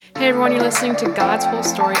Hey everyone, you're listening to God's Whole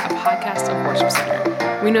Story, a podcast of Worship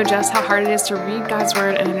Center. We know just how hard it is to read God's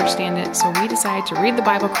Word and understand it, so we decided to read the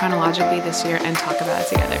Bible chronologically this year and talk about it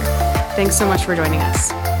together. Thanks so much for joining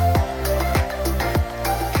us.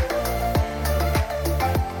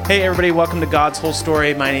 Hey everybody, welcome to God's Whole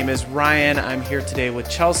Story. My name is Ryan. I'm here today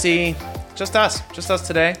with Chelsea. Just us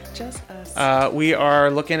today. Just us. We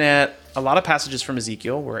are looking at a lot of passages from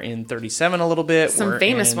Ezekiel. We're in 37 a little bit. Some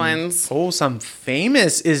famous ones. Oh, some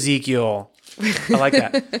famous Ezekiel. I like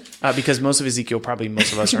that. Because most of Ezekiel, probably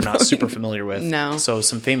most of us are not super familiar with. No. So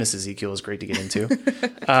some famous Ezekiel is great to get into.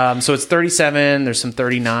 So it's 37. There's some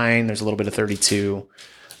 39. There's a little bit of 32.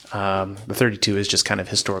 The 32 is just kind of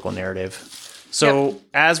historical narrative. So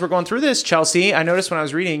As we're going through this, Chelsea, I noticed when I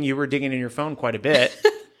was reading, you were digging in your phone quite a bit.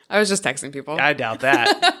 I was just texting people. I doubt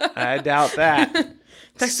that.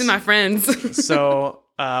 Texting my friends. So,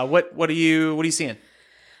 what are you seeing?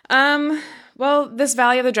 Well, this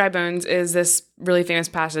Valley of the Dry Bones is this really famous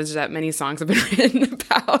passage that many songs have been written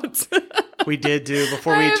about. We did do,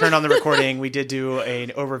 before we turned on the recording, we did do an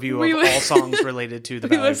overview of all songs related to the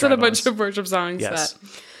Valley of Dry Bones. We listed a bunch of worship songs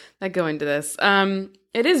that go into this.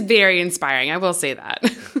 It is very inspiring, I will say that.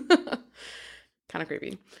 Kind of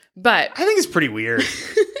creepy. But I think it's pretty weird.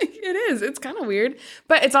 It is. It's kind of weird.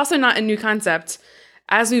 But it's also not a new concept.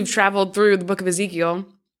 As we've traveled through the book of Ezekiel,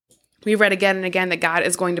 we read again and again that God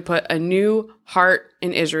is going to put a new heart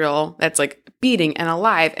in Israel that's like beating and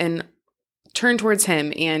alive and turn towards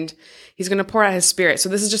him, and he's going to pour out his spirit. So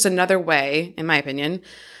this is just another way, in my opinion,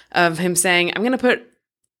 of him saying, I'm going to put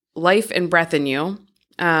life and breath in you.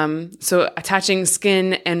 So attaching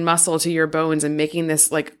skin and muscle to your bones and making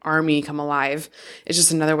this like army come alive is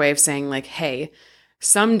just another way of saying like, hey,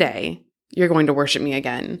 someday you're going to worship me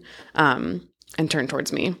again. And turn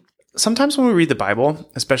towards me. Sometimes when we read the Bible,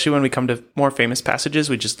 especially when we come to more famous passages,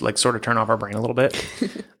 we just like sort of turn off our brain a little bit.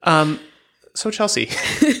 So Chelsea,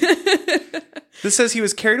 this says he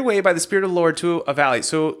was carried away by the Spirit of the Lord to a valley.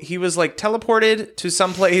 So he was like teleported to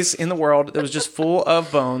some place in the world that was just full of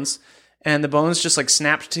bones, and the bones just like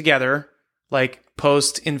snapped together, like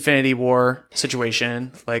post-Infinity War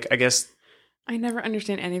situation. Like, I guess. I never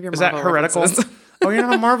understand any of your Is Marvel that heretical? references. Oh, you're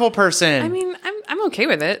not a Marvel person. I mean, I'm okay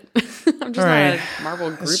with it. I'm just not a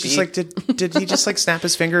Marvel groupie. It's just like, did he just like snap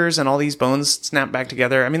his fingers and all these bones snap back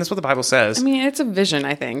together? I mean, that's what the Bible says. I mean, it's a vision,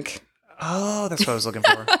 I think. Oh, that's what I was looking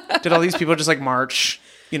for. Did all these people just like march?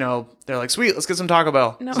 You know, they're like, sweet, let's get some Taco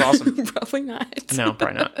Bell. No, it's awesome. Probably not. No,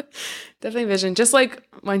 probably not. Definitely a vision. Just like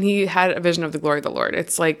when he had a vision of the glory of the Lord.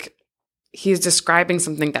 It's like he's describing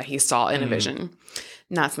something that he saw in a vision,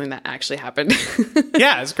 not something that actually happened.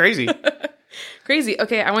 Yeah, it's crazy. Crazy.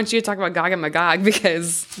 Okay, I want you to talk about Gog and Magog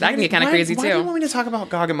because that can get kind of crazy too. Why do you want me to talk about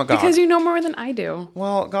Gog and Magog? Because you know more than I do.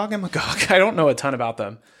 Well, Gog and Magog, I don't know a ton about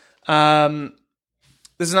them.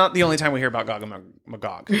 This is not the only time we hear about Gog and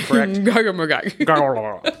Magog, correct? Gog and Magog.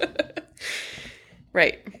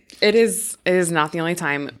 Right. It is not the only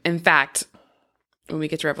time. In fact, when we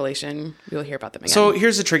get to Revelation, we'll hear about them again. So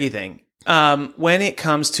here's the tricky thing. When it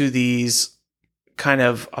comes to these kind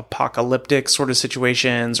of apocalyptic sort of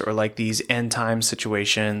situations or like these end time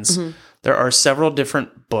situations, there are several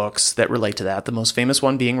different books that relate to that. The most famous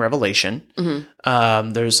one being Revelation.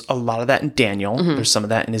 There's a lot of that in Daniel. There's some of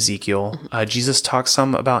that in Ezekiel. Jesus talks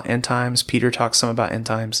some about end times. Peter talks some about end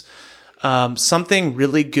times. Something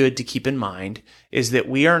really good to keep in mind is that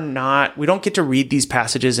we don't get to read these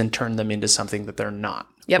passages and turn them into something that they're not,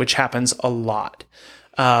 which happens a lot.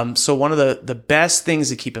 So one of the best things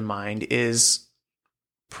to keep in mind is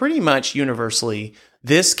pretty much universally,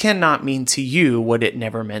 this cannot mean to you what it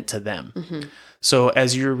never meant to them. So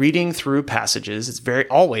as you're reading through passages,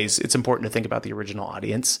 it's important to think about the original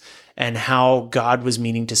audience and how God was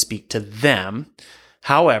meaning to speak to them.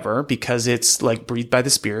 However, because it's like breathed by the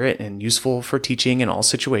Spirit and useful for teaching in all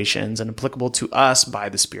situations and applicable to us by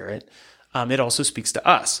the Spirit, it also speaks to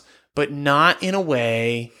us, but not in a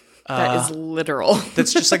way that is literal.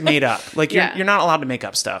 That's just like made up. Like you're not allowed to make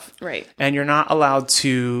up stuff. Right. And you're not allowed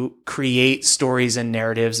to create stories and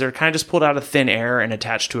narratives that are kind of just pulled out of thin air and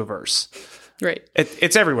attached to a verse. Right.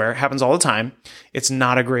 It's everywhere. It happens all the time. It's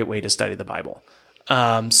not a great way to study the Bible.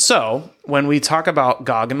 So when we talk about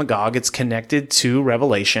Gog and Magog, it's connected to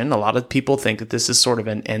Revelation. A lot of people think that this is sort of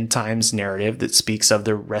an end times narrative that speaks of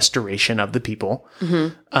the restoration of the people.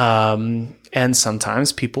 And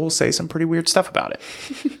sometimes people say some pretty weird stuff about it.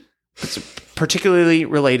 It's particularly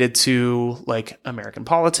related to like American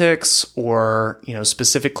politics or,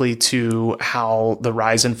 specifically to how the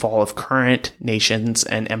rise and fall of current nations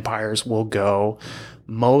and empires will go,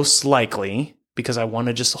 most likely, because I want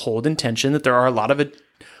to just hold intention that there are a lot of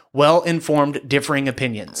well-informed differing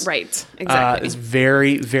opinions. Right. Exactly. It's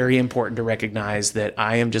very, very important to recognize that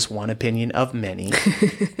I am just one opinion of many.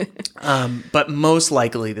 But most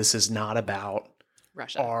likely this is not about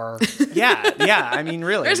Russia. Yeah. I mean,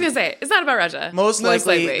 really. I was going to say, it's not about Russia. Most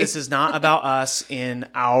likely this is not about us in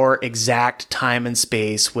our exact time and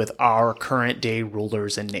space with our current day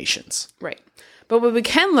rulers and nations. Right. But what we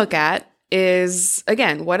can look at is,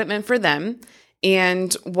 again, what it meant for them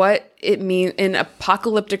and what it means in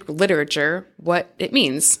apocalyptic literature, what it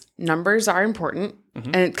means. Numbers are important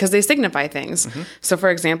and because they signify things. So, for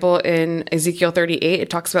example, in Ezekiel 38, it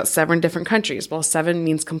talks about 7 different countries. Well, 7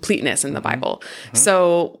 means completeness in the Bible.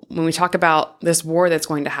 So when we talk about this war that's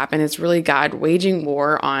going to happen, it's really God waging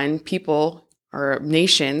war on people or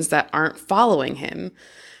nations that aren't following him.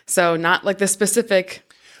 So not like the specific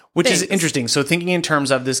Which things. is interesting. So thinking in terms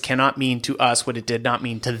of this cannot mean to us what it did not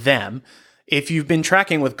mean to them. If you've been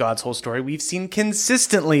tracking with God's whole story, we've seen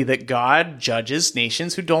consistently that God judges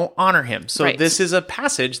nations who don't honor him. So Right. this is a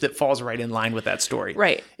passage that falls right in line with that story.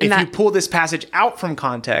 Right. If And you pull this passage out from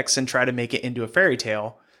context and try to make it into a fairy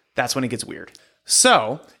tale, that's when it gets weird.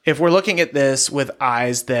 So if we're looking at this with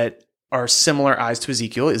eyes that are similar eyes to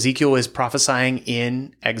Ezekiel, Ezekiel is prophesying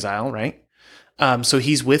in exile, right? So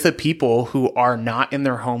he's with a people who are not in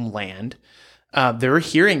their homeland. They're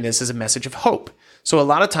hearing this as a message of hope. So a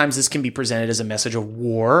lot of times this can be presented as a message of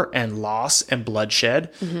war and loss and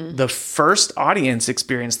bloodshed. The first audience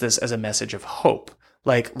experienced this as a message of hope.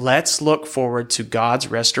 Like, let's look forward to God's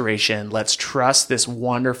restoration. Let's trust this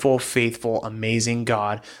wonderful, faithful, amazing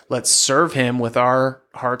God. Let's serve him with our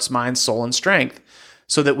hearts, mind, soul, and strength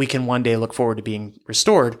so that we can one day look forward to being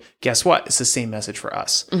restored. Guess what? It's the same message for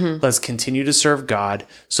us. Let's continue to serve God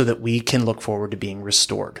so that we can look forward to being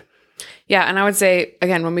restored. Yeah, and I would say,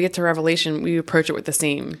 again, when we get to Revelation, we approach it with the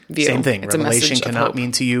same view. Same thing. It's a Revelation message of cannot hope.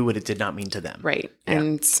 mean to you what it did not mean to them. Right.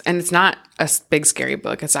 And it's not a big, scary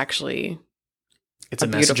book. It's actually It's a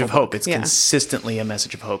message beautiful of hope. book. It's Yeah. consistently a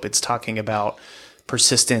message of hope. It's talking about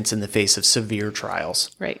persistence in the face of severe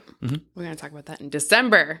trials. right. We're going to talk about that in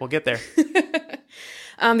December. We'll get there. The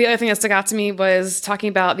other thing that stuck out to me was talking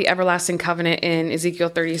about the everlasting covenant in Ezekiel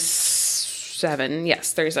 37.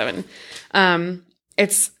 Yes, 37.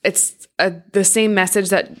 It's the same message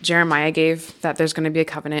that Jeremiah gave, that there's going to be a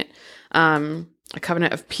covenant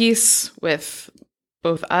of peace with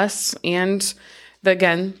both us and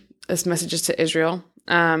this message is to Israel.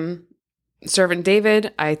 Servant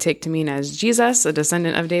David, I take to mean as Jesus, a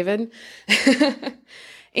descendant of David.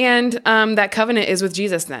 And that covenant is with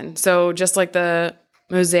Jesus then. So just like the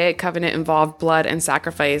Mosaic covenant involved blood and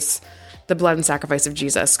sacrifice, the blood and sacrifice of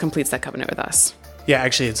Jesus completes that covenant with us. Yeah,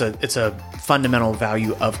 actually, it's a fundamental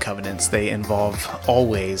value of covenants. They involve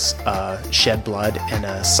always shed blood and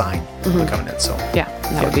a sign of a covenant. So Yeah,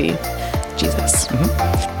 and that would be Jesus.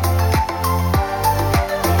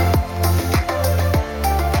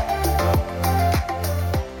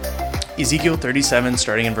 Ezekiel 37,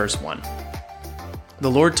 starting in verse 1.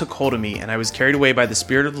 The Lord took hold of me, and I was carried away by the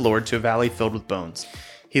Spirit of the Lord to a valley filled with bones.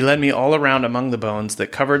 He led me all around among the bones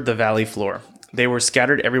that covered the valley floor. They were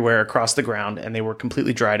scattered everywhere across the ground, and they were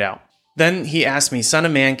completely dried out. Then he asked me, Son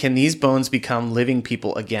of man, can these bones become living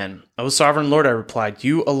people again? O sovereign Lord, I replied,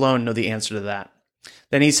 you alone know the answer to that.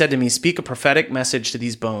 Then he said to me, Speak a prophetic message to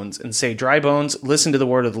these bones, and say, Dry bones, listen to the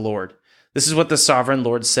word of the Lord. This is what the sovereign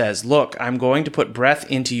Lord says. Look, I'm going to put breath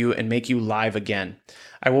into you and make you live again.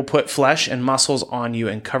 I will put flesh and muscles on you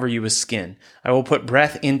and cover you with skin. I will put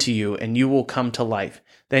breath into you, and you will come to life.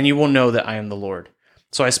 Then you will know that I am the Lord.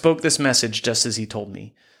 So I spoke this message just as he told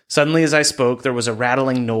me. Suddenly as I spoke, there was a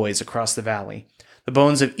rattling noise across the valley. The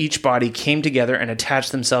bones of each body came together and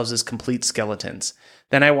attached themselves as complete skeletons.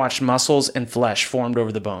 Then I watched muscles and flesh formed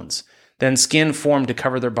over the bones. Then skin formed to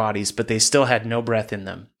cover their bodies, but they still had no breath in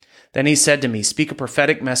them. Then he said to me, Speak a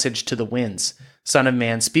prophetic message to the winds. Son of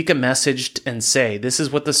man, speak a message and say, This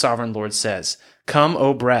is what the sovereign Lord says. Come,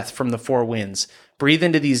 O breath from the four winds. Breathe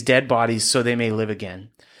into these dead bodies so they may live again.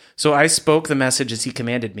 So I spoke the message as he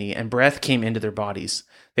commanded me, and breath came into their bodies.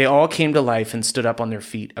 They all came to life and stood up on their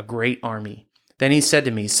feet, a great army. Then he said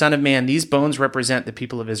to me, Son of man, these bones represent the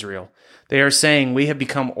people of Israel. They are saying, We have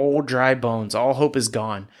become old, dry bones. All hope is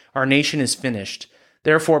gone. Our nation is finished.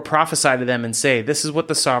 Therefore prophesy to them and say, This is what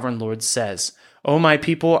the sovereign Lord says. O my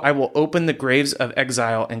people, I will open the graves of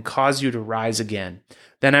exile and cause you to rise again.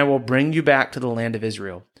 Then I will bring you back to the land of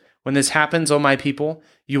Israel. When this happens, O my people,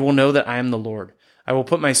 you will know that I am the Lord. I will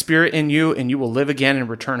put my spirit in you, and you will live again and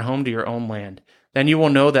return home to your own land. Then you will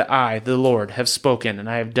know that I, the Lord, have spoken, and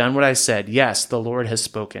I have done what I said. Yes, the Lord has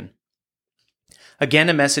spoken. Again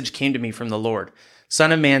a message came to me from the Lord.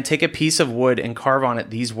 Son of man, take a piece of wood and carve on it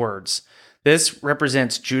these words. This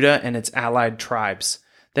represents Judah and its allied tribes.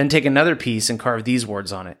 Then take another piece and carve these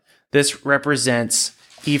words on it. This represents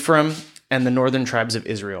Ephraim and the northern tribes of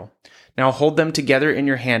Israel. Now hold them together in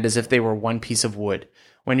your hand as if they were one piece of wood.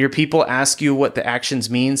 When your people ask you what the actions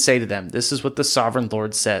mean, say to them, this is what the sovereign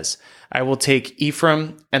Lord says. I will take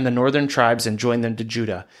Ephraim and the northern tribes and join them to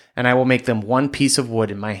Judah, and I will make them one piece of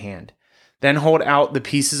wood in my hand. Then hold out the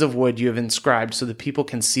pieces of wood you have inscribed so the people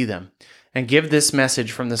can see them, and give this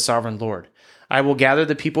message from the sovereign Lord. I will gather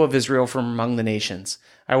the people of Israel from among the nations.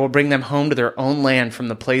 I will bring them home to their own land from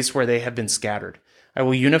the place where they have been scattered. I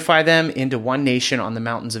will unify them into one nation on the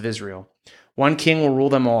mountains of Israel. One king will rule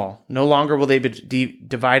them all. No longer will they be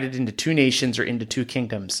divided into two nations or into two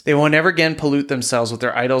kingdoms. They will never again pollute themselves with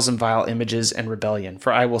their idols and vile images and rebellion,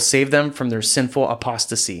 for I will save them from their sinful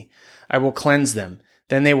apostasy. I will cleanse them.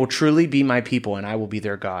 Then they will truly be my people, and I will be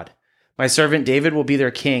their God. My servant David will be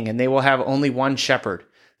their king, and they will have only one shepherd.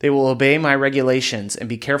 They will obey my regulations and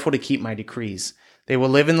be careful to keep my decrees. They will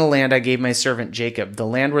live in the land I gave my servant Jacob, the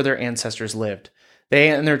land where their ancestors lived. They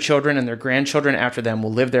and their children and their grandchildren after them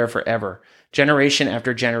will live there forever, generation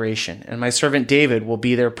after generation, and my servant David will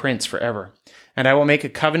be their prince forever. And I will make a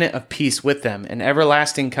covenant of peace with them, an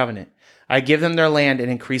everlasting covenant. I give them their land and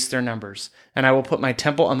increase their numbers, and I will put my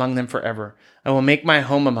temple among them forever. I will make my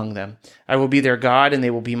home among them. I will be their God, and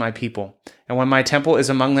they will be my people. And when my temple is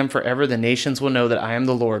among them forever, the nations will know that I am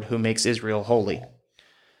the Lord who makes Israel holy.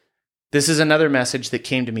 This is another message that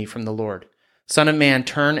came to me from the Lord. Son of man,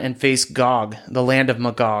 turn and face Gog, the land of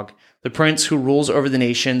Magog, the prince who rules over the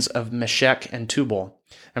nations of Meshech and Tubal,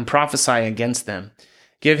 and prophesy against them.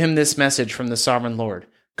 Give him this message from the sovereign Lord.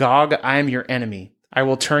 Gog, I am your enemy. I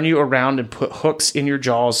will turn you around and put hooks in your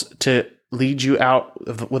jaws to lead you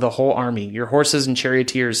out with a whole army, your horses and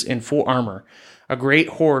charioteers in full armor, a great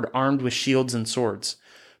horde armed with shields and swords.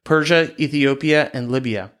 Persia, Ethiopia, and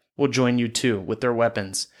Libya will join you too with their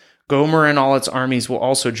weapons. Gomer and all its armies will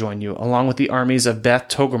also join you, along with the armies of Beth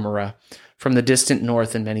Togarmah from the distant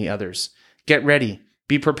north and many others. Get ready,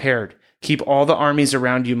 be prepared, keep all the armies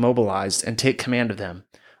around you mobilized, and take command of them.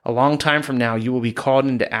 A long time from now you will be called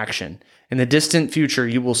into action. In the distant future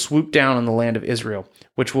you will swoop down on the land of Israel,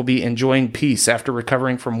 which will be enjoying peace after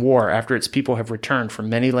recovering from war after its people have returned from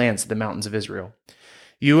many lands to the mountains of Israel.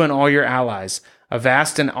 You and all your allies, a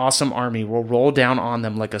vast and awesome army, will roll down on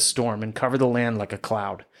them like a storm and cover the land like a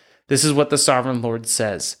cloud. This is what the sovereign Lord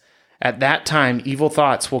says. At that time, evil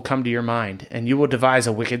thoughts will come to your mind, and you will devise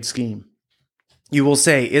a wicked scheme. You will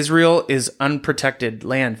say, Israel is unprotected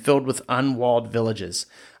land filled with unwalled villages.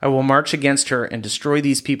 I will march against her and destroy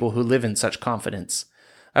these people who live in such confidence.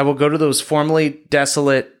 I will go to those formerly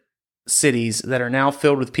desolate cities that are now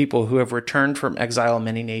filled with people who have returned from exile in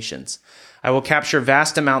many nations. I will capture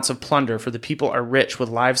vast amounts of plunder, for the people are rich with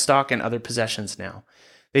livestock and other possessions now.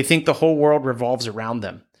 They think the whole world revolves around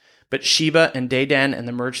them. But Sheba and Dedan and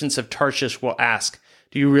the merchants of Tarshish will ask,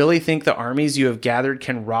 do you really think the armies you have gathered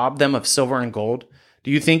can rob them of silver and gold?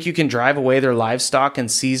 Do you think you can drive away their livestock and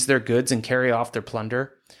seize their goods and carry off their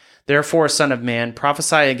plunder? Therefore, son of man,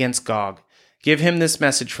 prophesy against Gog. Give him this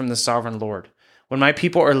message from the sovereign Lord. When my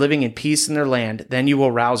people are living in peace in their land, then you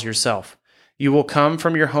will rouse yourself. You will come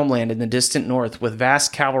from your homeland in the distant north with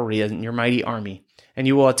vast cavalry and your mighty army, and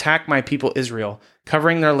you will attack my people Israel,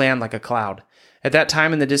 covering their land like a cloud. At that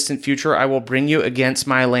time in the distant future, I will bring you against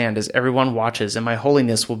my land as everyone watches, and my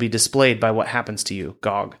holiness will be displayed by what happens to you,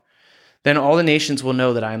 Gog. Then all the nations will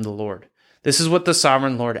know that I am the Lord. This is what the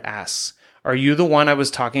sovereign Lord asks. Are you the one I was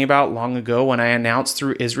talking about long ago when I announced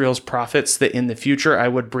through Israel's prophets that in the future I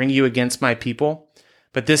would bring you against my people?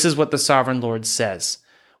 But this is what the sovereign Lord says.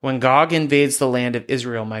 When Gog invades the land of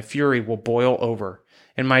Israel, my fury will boil over.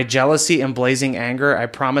 In my jealousy and blazing anger, I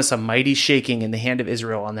promise a mighty shaking in the hand of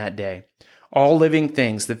Israel on that day. All living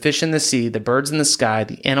things, the fish in the sea, the birds in the sky,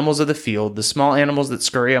 the animals of the field, the small animals that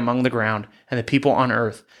scurry among the ground, and the people on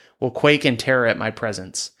earth, will quake in terror at my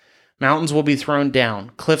presence. Mountains will be thrown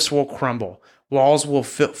down, cliffs will crumble, walls will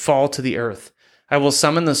fall to the earth. I will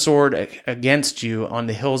summon the sword against you on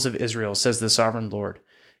the hills of Israel, says the sovereign Lord.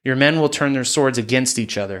 Your men will turn their swords against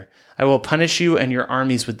each other. I will punish you and your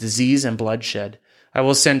armies with disease and bloodshed. I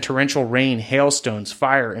will send torrential rain, hailstones,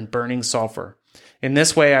 fire, and burning sulfur. In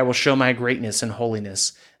this way I will show my greatness and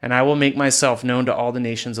holiness, and I will make myself known to all the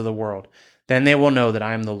nations of the world. Then they will know that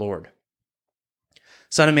I am the Lord.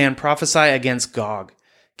 Son of man, prophesy against Gog.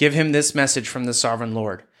 Give him this message from the sovereign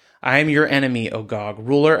Lord. I am your enemy, O Gog,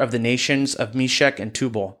 ruler of the nations of Meshech and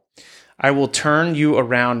Tubal. I will turn you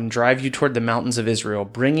around and drive you toward the mountains of Israel,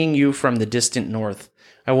 bringing you from the distant north.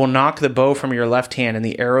 I will knock the bow from your left hand and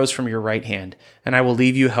the arrows from your right hand, and I will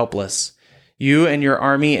leave you helpless. You and your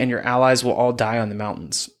army and your allies will all die on the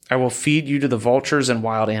mountains. I will feed you to the vultures and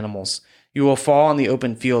wild animals. You will fall on the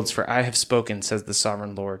open fields, for I have spoken, says the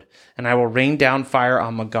sovereign Lord. And I will rain down fire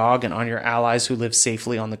on Magog and on your allies who live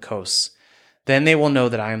safely on the coasts. Then they will know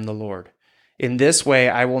that I am the Lord. In this way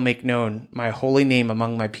I will make known my holy name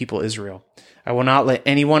among my people Israel. I will not let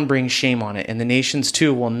anyone bring shame on it, and the nations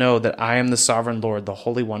too will know that I am the sovereign Lord, the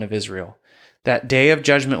Holy One of Israel. That day of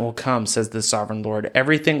judgment will come, says the sovereign Lord.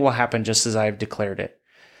 Everything will happen just as I have declared it.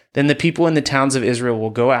 Then the people in the towns of Israel will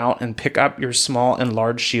go out and pick up your small and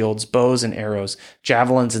large shields, bows and arrows,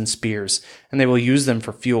 javelins and spears, and they will use them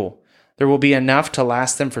for fuel. There will be enough to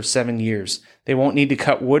last them for 7 years. They won't need to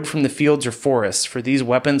cut wood from the fields or forests, for these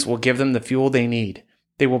weapons will give them the fuel they need.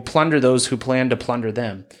 They will plunder those who plan to plunder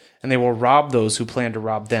them, and they will rob those who plan to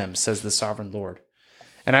rob them, says the sovereign Lord.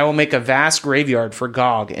 And I will make a vast graveyard for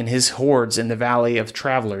Gog and his hordes in the valley of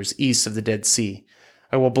travelers east of the Dead Sea.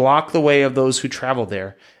 I will block the way of those who travel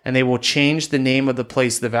there, and they will change the name of the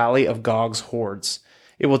place the Valley of Gog's Hordes.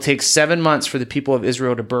 It will take 7 months for the people of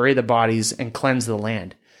Israel to bury the bodies and cleanse the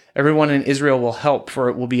land. Everyone in Israel will help, for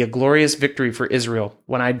it will be a glorious victory for Israel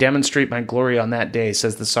when I demonstrate my glory on that day,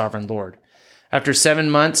 says the sovereign Lord. After 7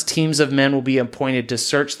 months, teams of men will be appointed to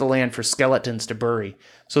search the land for skeletons to bury,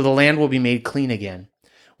 so the land will be made clean again.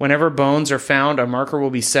 Whenever bones are found, a marker will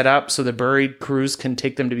be set up so the buried crews can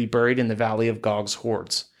take them to be buried in the Valley of Gog's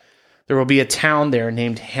Hordes. There will be a town there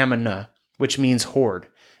named Hamanah, which means horde,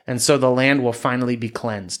 and so the land will finally be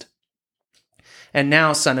cleansed. And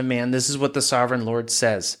now, son of man, this is what the sovereign Lord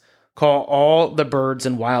says. Call all the birds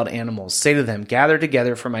and wild animals. Say to them, gather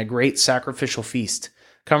together for my great sacrificial feast.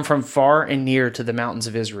 Come from far and near to the mountains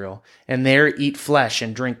of Israel, and there eat flesh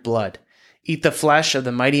and drink blood. Eat the flesh of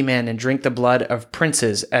the mighty men and drink the blood of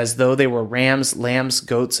princes as though they were rams, lambs,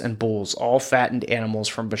 goats, and bulls, all fattened animals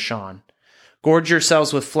from Bashan. Gorge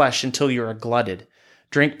yourselves with flesh until you are glutted.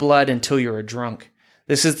 Drink blood until you are drunk.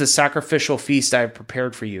 This is the sacrificial feast I have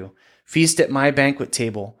prepared for you. Feast at my banquet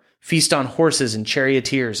table. Feast on horses and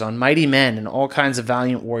charioteers, on mighty men and all kinds of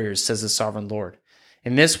valiant warriors, says the sovereign Lord.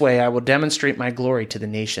 In this way I will demonstrate my glory to the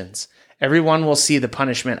nations. Everyone will see the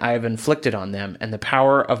punishment I have inflicted on them and the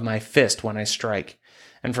power of my fist when I strike.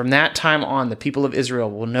 And from that time on, the people of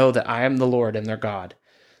Israel will know that I am the Lord and their God.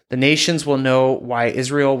 The nations will know why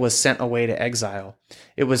Israel was sent away to exile.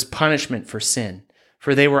 It was punishment for sin,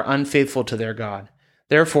 for they were unfaithful to their God.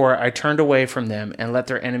 Therefore, I turned away from them and let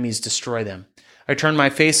their enemies destroy them. I turned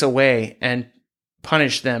my face away and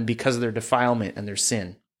punished them because of their defilement and their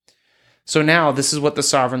sin. So now, this is what the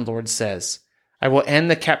sovereign Lord says. I will end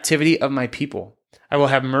the captivity of my people. I will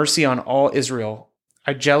have mercy on all Israel.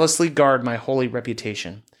 I jealously guard my holy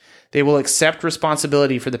reputation. They will accept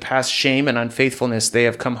responsibility for the past shame and unfaithfulness. They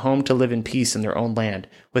have come home to live in peace in their own land,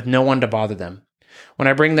 with no one to bother them. When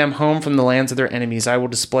I bring them home from the lands of their enemies, I will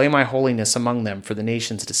display my holiness among them for the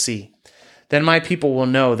nations to see. Then my people will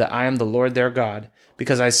know that I am the Lord their God,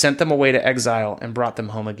 because I sent them away to exile and brought them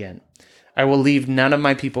home again. I will leave none of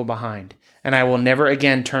my people behind, and I will never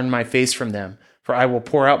again turn my face from them, for I will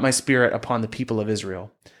pour out my spirit upon the people of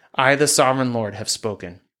Israel. I, the sovereign Lord, have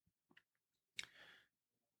spoken.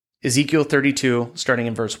 Ezekiel 32, starting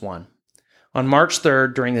in verse 1. On March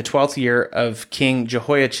 3rd, during the 12th year of King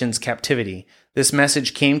Jehoiachin's captivity, this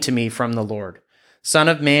message came to me from the Lord. Son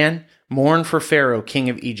of man, mourn for Pharaoh, king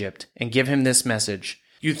of Egypt, and give him this message.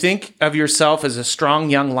 You think of yourself as a strong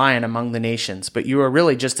young lion among the nations, but you are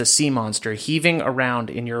really just a sea monster heaving around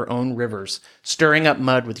in your own rivers, stirring up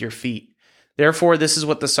mud with your feet. Therefore, this is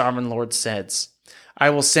what the sovereign Lord says.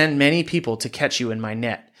 I will send many people to catch you in my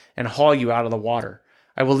net and haul you out of the water.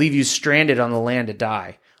 I will leave you stranded on the land to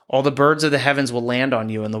die. All the birds of the heavens will land on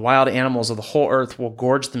you, and the wild animals of the whole earth will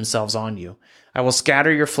gorge themselves on you. I will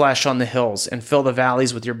scatter your flesh on the hills and fill the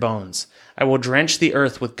valleys with your bones. I will drench the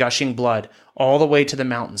earth with gushing blood all the way to the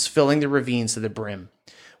mountains, filling the ravines to the brim.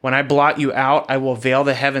 When I blot you out, I will veil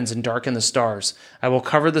the heavens and darken the stars. I will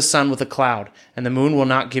cover the sun with a cloud, and the moon will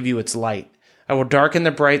not give you its light. I will darken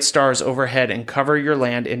the bright stars overhead and cover your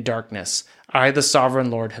land in darkness. I, the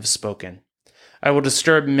sovereign Lord, have spoken. I will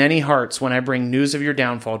disturb many hearts when I bring news of your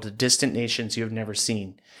downfall to distant nations you have never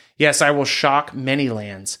seen. Yes, I will shock many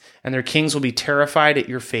lands, and their kings will be terrified at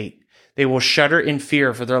your fate. They will shudder in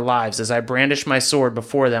fear for their lives as I brandish my sword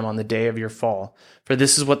before them on the day of your fall. For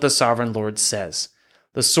this is what the sovereign Lord says.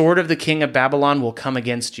 The sword of the king of Babylon will come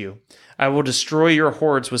against you. I will destroy your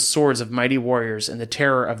hordes with swords of mighty warriors and the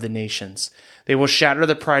terror of the nations. They will shatter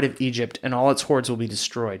the pride of Egypt, and all its hordes will be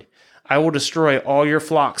destroyed. I will destroy all your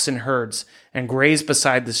flocks and herds and graze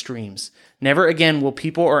beside the streams. Never again will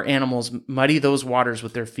people or animals muddy those waters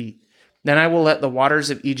with their feet. Then I will let the waters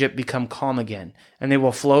of Egypt become calm again, and they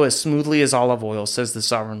will flow as smoothly as olive oil, says the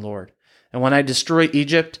sovereign Lord. And when I destroy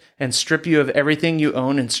Egypt and strip you of everything you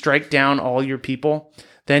own and strike down all your people,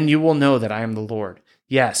 then you will know that I am the Lord.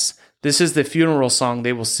 Yes, this is the funeral song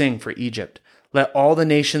they will sing for Egypt. Let all the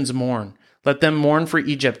nations mourn. Let them mourn for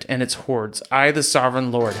Egypt and its hordes. I, the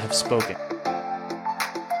sovereign Lord, have spoken.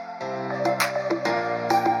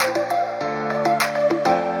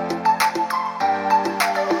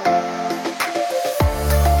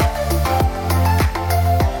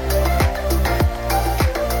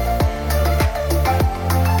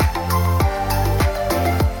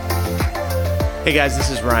 Hey guys, this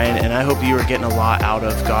is Ryan, and I hope you are getting a lot out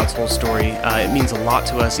of God's whole story. It means a lot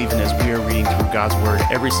to us even as we are reading through God's Word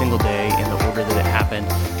every single day in the order that it happened.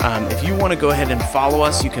 If you want to go ahead and follow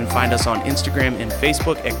us, you can find us on Instagram and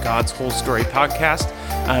Facebook at God's Whole Story Podcast.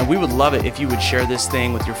 We would love it if you would share this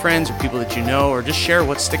thing with your friends or people that you know, or just share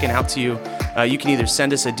what's sticking out to you. You can either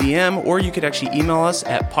send us a DM, or you could actually email us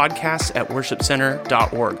at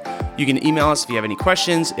podcasts@worshipcenter.org. You can email us if you have any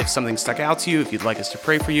questions, if something stuck out to you, if you'd like us to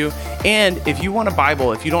pray for you. And if you want a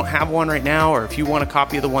Bible, if you don't have one right now, or if you want a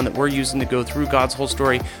copy of the one that we're using to go through God's whole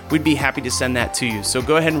story, we'd be happy to send that to you. So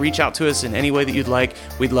go ahead and reach out to us in any way that you'd like.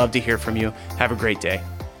 We'd love to hear from you. Have a great day.